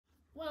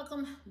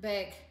Welcome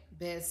back,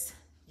 Best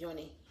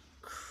Uni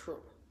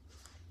crew.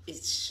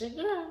 It's your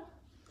girl.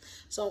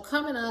 So I'm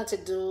coming on to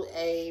do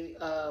a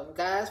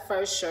guy's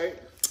first shirt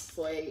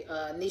for a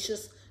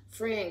Nisha's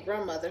friend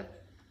grandmother.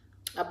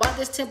 I bought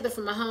this template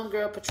from my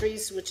homegirl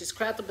Patrice, which is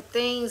Craftable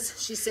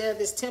Things. She sells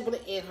this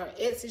template in her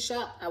Etsy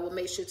shop. I will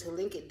make sure to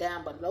link it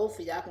down below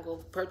for y'all can go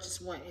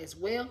purchase one as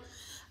well.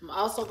 I'm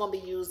also going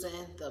to be using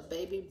the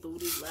Baby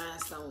Booty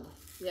Rhinestone.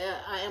 Yeah,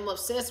 I am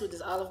obsessed with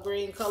this olive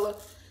green color,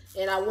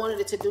 and I wanted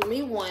it to do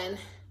me one,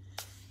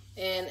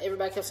 and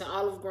everybody kept saying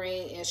olive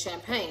green and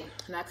champagne.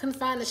 And I couldn't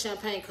find the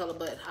champagne color,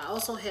 but I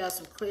also have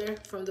some clear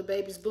from the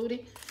baby's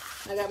booty.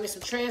 I got me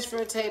some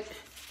transfer tape,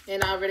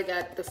 and I already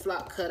got the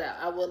flock cut out.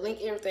 I will link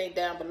everything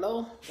down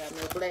below. Got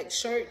me a black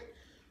shirt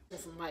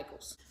from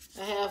Michael's.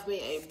 I have me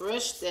a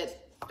brush that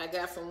I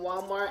got from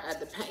Walmart at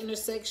the painter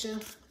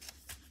section.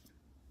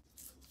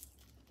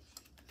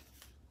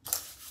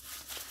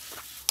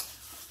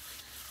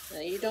 Now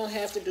you don't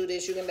have to do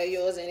this. You can lay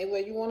yours anywhere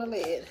you want to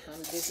lay it.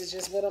 This is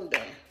just what I'm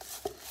doing.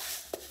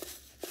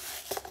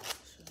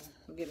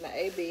 So, get my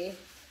AB.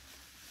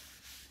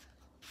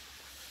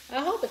 I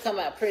hope it come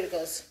out pretty,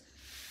 because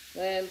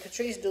when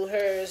Patrice do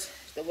hers,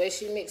 the way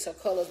she mix her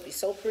colors be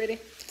so pretty,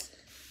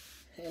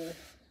 and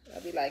I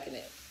be liking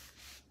it.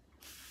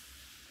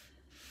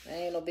 I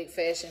ain't no big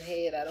fashion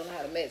head. I don't know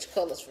how to match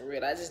colors for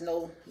real. I just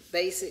know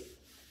basic,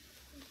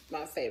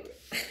 my favorite.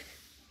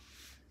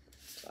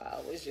 So I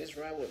always just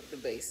run with the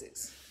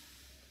basics.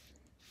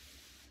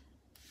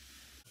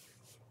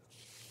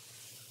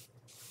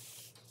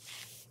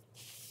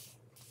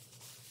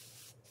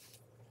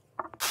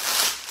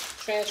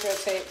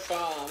 Transfer tape from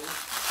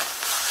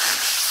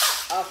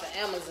off of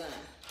Amazon,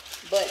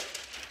 but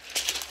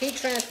Heat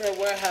Transfer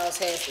Warehouse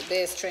has the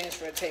best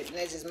transfer tape, and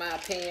that's just my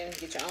opinion.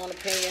 Get your own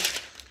opinion,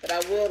 but I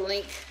will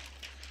link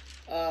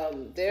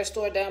their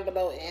store down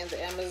below and the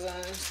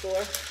Amazon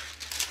store.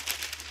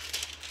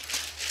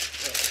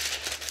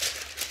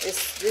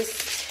 It's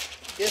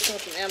this one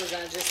from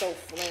Amazon is just so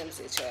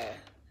flimsy, child.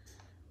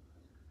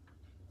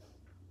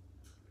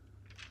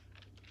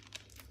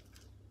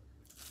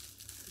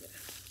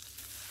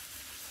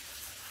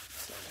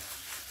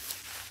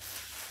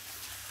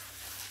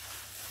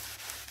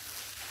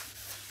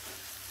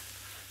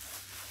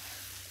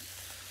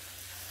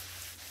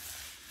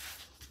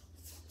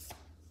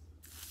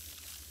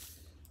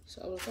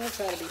 So I was gonna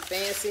try to be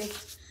fancy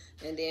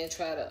and then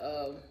try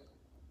to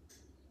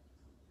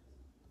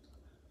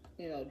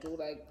you know, do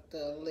like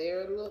the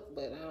layer look,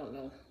 but I don't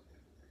know.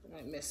 I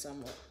might mess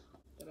some up.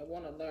 But I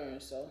want to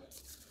learn, so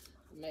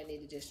I might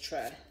need to just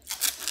try. But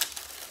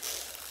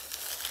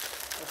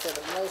for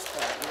the most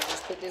part, I'm gonna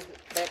just put this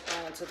back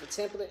onto the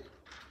template,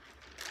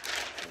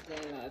 and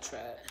then I'll try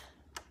it.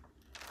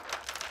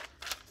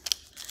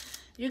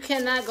 You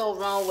cannot go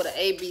wrong with an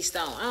AB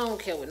stone. I don't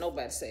care what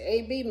nobody say.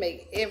 AB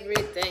make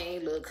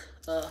everything look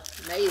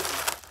amazing.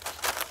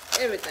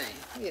 Everything.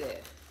 Look at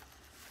that.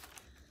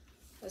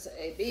 That's an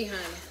AB,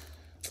 honey.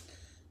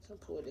 So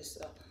pull this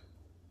up.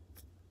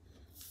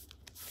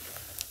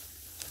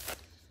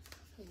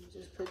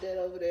 Just put that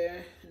over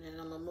there, and then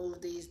I'm gonna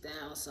move these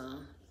down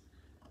some.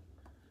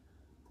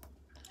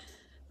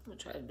 I'm gonna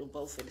try to do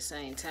both at the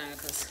same time,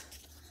 because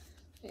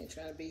I ain't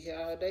trying to be here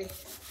all day.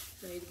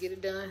 I need to get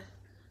it done.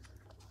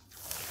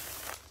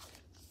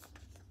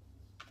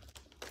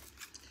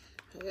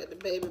 I got the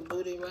Baby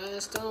Booty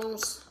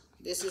Rhinestones.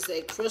 This is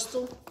a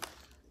crystal,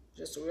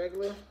 just a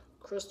regular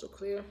crystal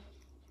clear.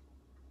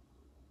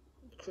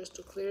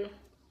 Crystal clear.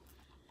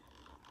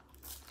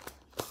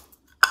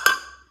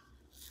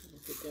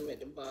 Put them at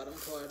the bottom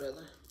part of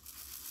the.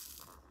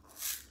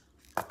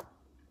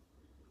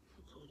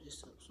 Pull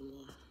this up some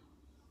more.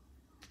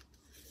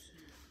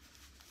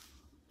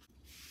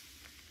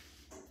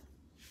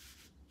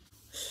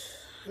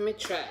 Let me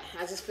try.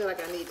 I just feel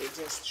like I need to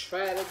just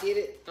try to get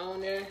it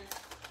on there.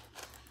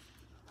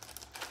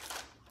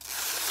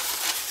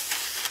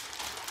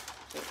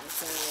 Like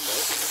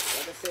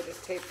I said,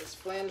 this tape is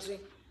flimsy.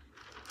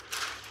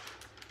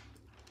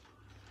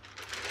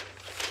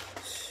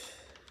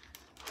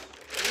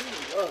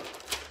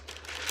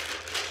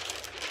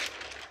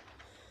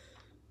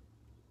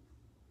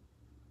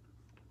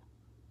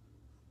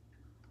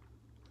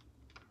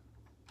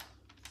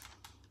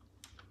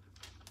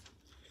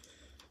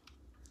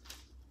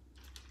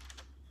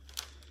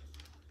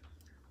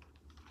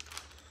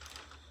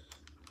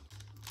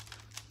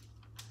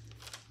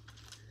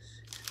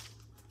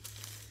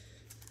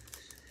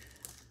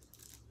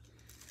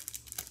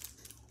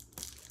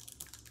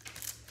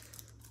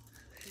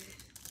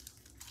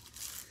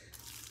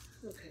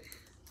 Okay,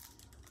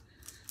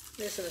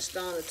 missing a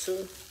stone or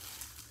two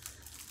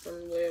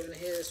from wherever the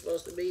head is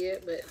supposed to be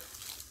at, but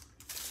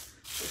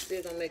we're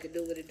still gonna make it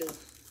do what it do.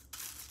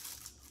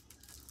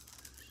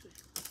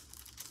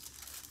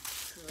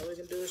 All we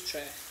can do is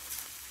try.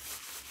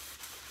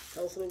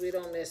 Hopefully we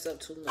don't mess up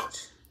too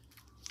much.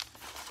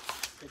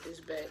 Put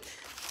this back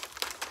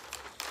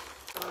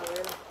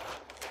already.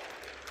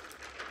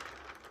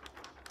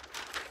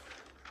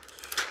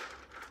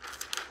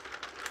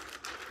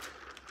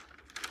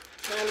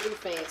 Trying to be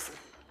fancy.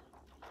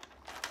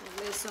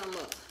 I'll mix some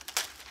up.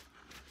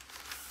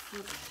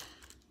 Okay.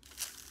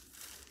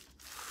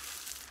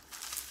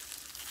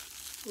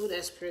 Ooh,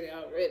 that's pretty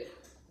already.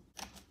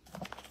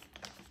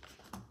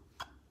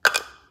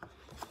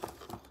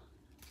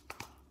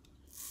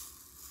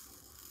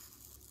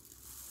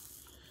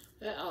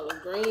 That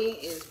olive green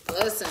is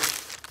buzzing.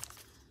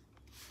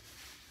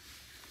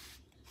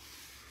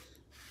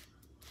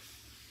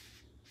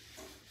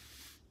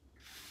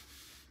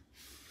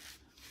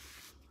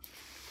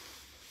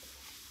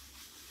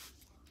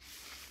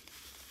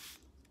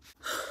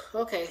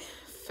 Okay,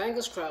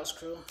 fingers crossed,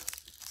 crew.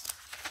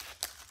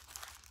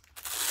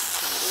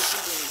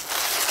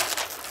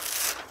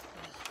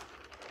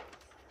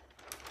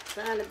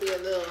 Trying to be a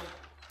little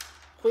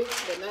quick,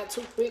 but not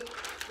too quick.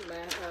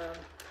 My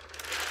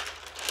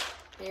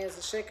hands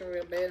are shaking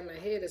real bad and my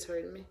head is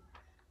hurting me.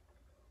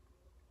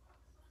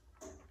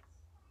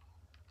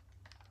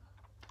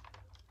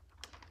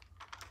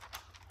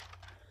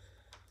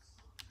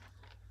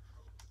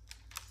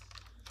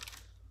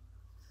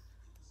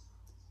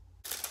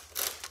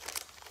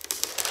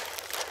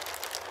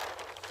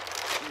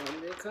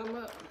 Let it come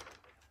up.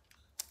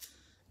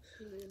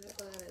 They're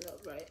not lining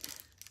up right.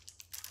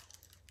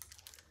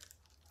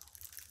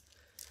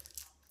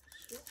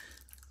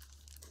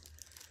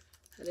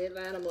 I didn't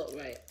line them up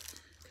right.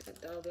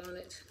 Got doggone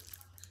it.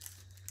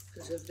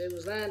 Because if they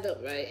was lined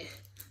up right,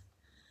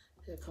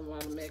 they'll come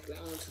automatically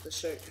onto the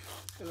shirt.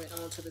 I mean,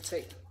 onto the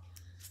tape.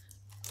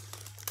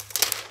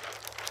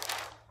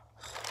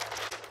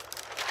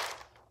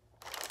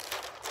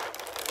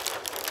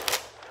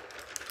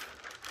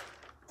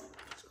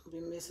 It's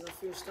gonna be missing a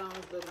few stones,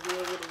 but it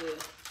is what it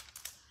is.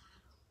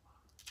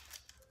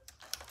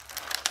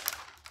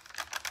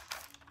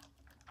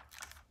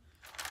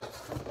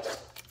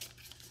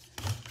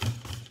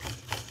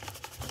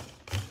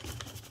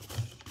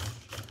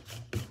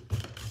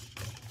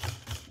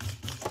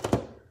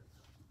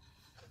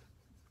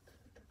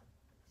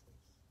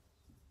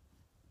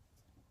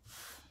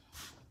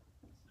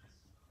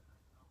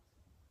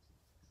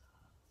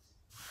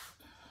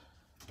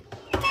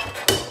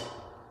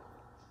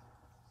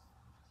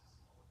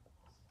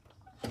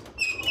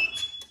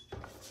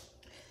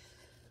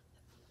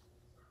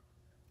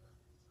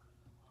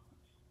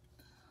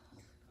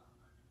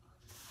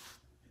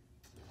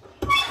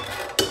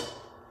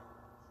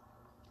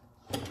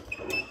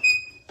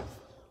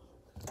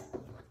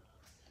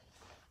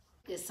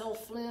 It's so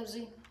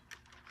flimsy.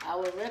 I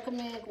would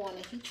recommend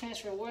going to heat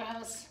transfer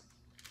warehouse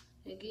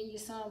and getting you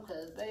some,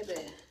 because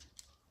baby,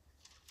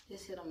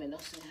 this here don't make no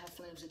sense how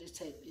flimsy this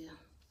tape is.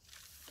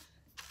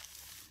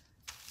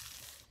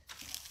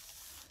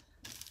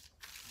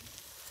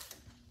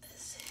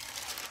 Let's see.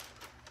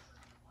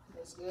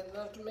 That's good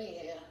enough to me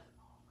here.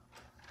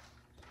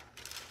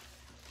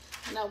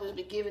 And I will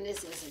be giving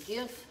this as a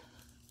gift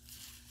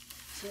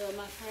to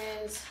my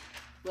friends,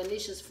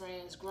 Renisha's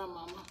friend's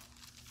grandmama.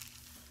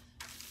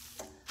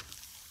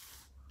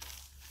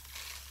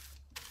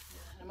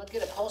 I'm gonna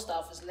get a post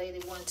office lady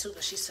one too,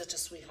 because she's such a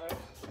sweetheart.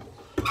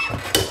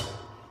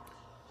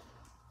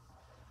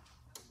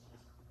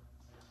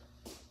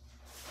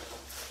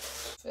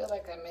 Feel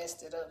like I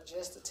messed it up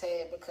just a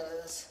tad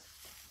because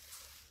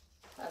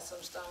how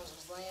some stones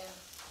was laying.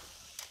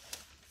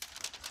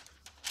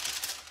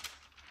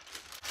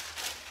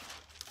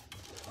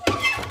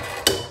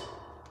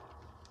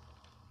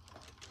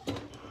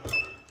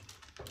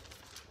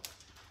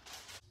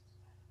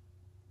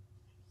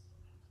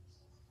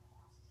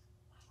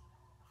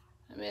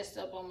 Messed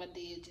up on my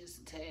deal just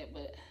a tad,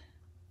 but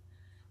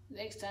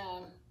next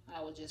time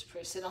I will just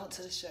press it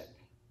onto the shirt.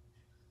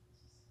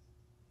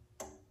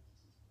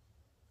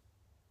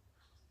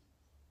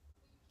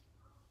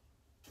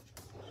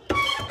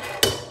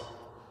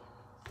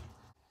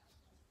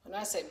 When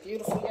I say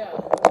beautiful,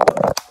 y'all,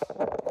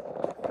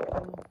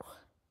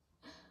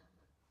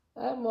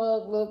 that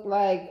mug look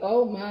like,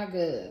 oh my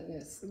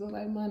goodness, it look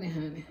like money,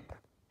 honey.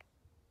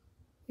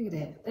 Look at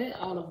that. That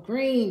olive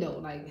green though,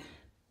 like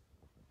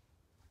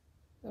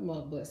that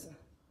mug busting.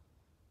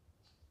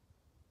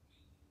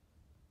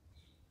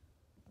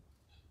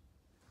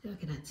 Y'all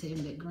cannot tell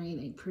me that green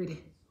ain't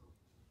pretty.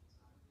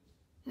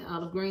 That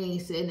olive green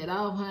setting it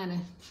off, honey.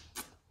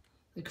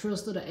 The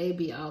crystal, the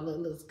AB, all that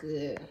looks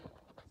good.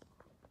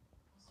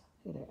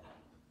 Look at that.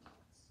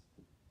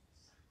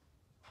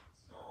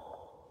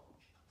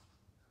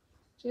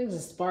 There's a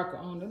sparkle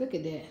on it. Look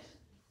at that.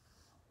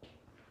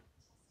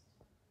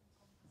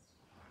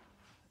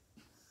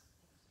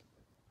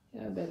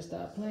 Y'all better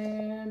stop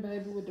playing,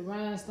 baby, with the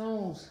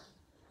rhinestones.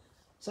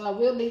 So I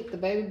will link the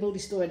baby booty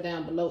store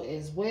down below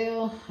as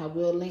well. I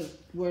will link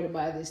where to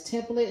buy this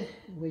template,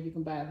 where you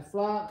can buy the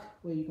flock,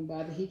 where you can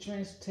buy the heat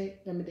transfer tape,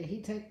 the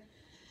heat tape.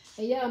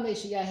 And y'all make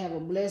sure y'all have a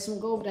blessed one.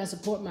 Go over there and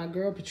support my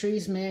girl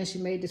Patrice, man. She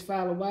made this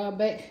file a while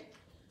back.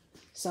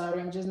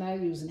 Sorry, I'm just not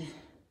using it.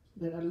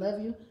 But I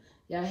love you.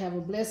 Y'all have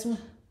a blessed one.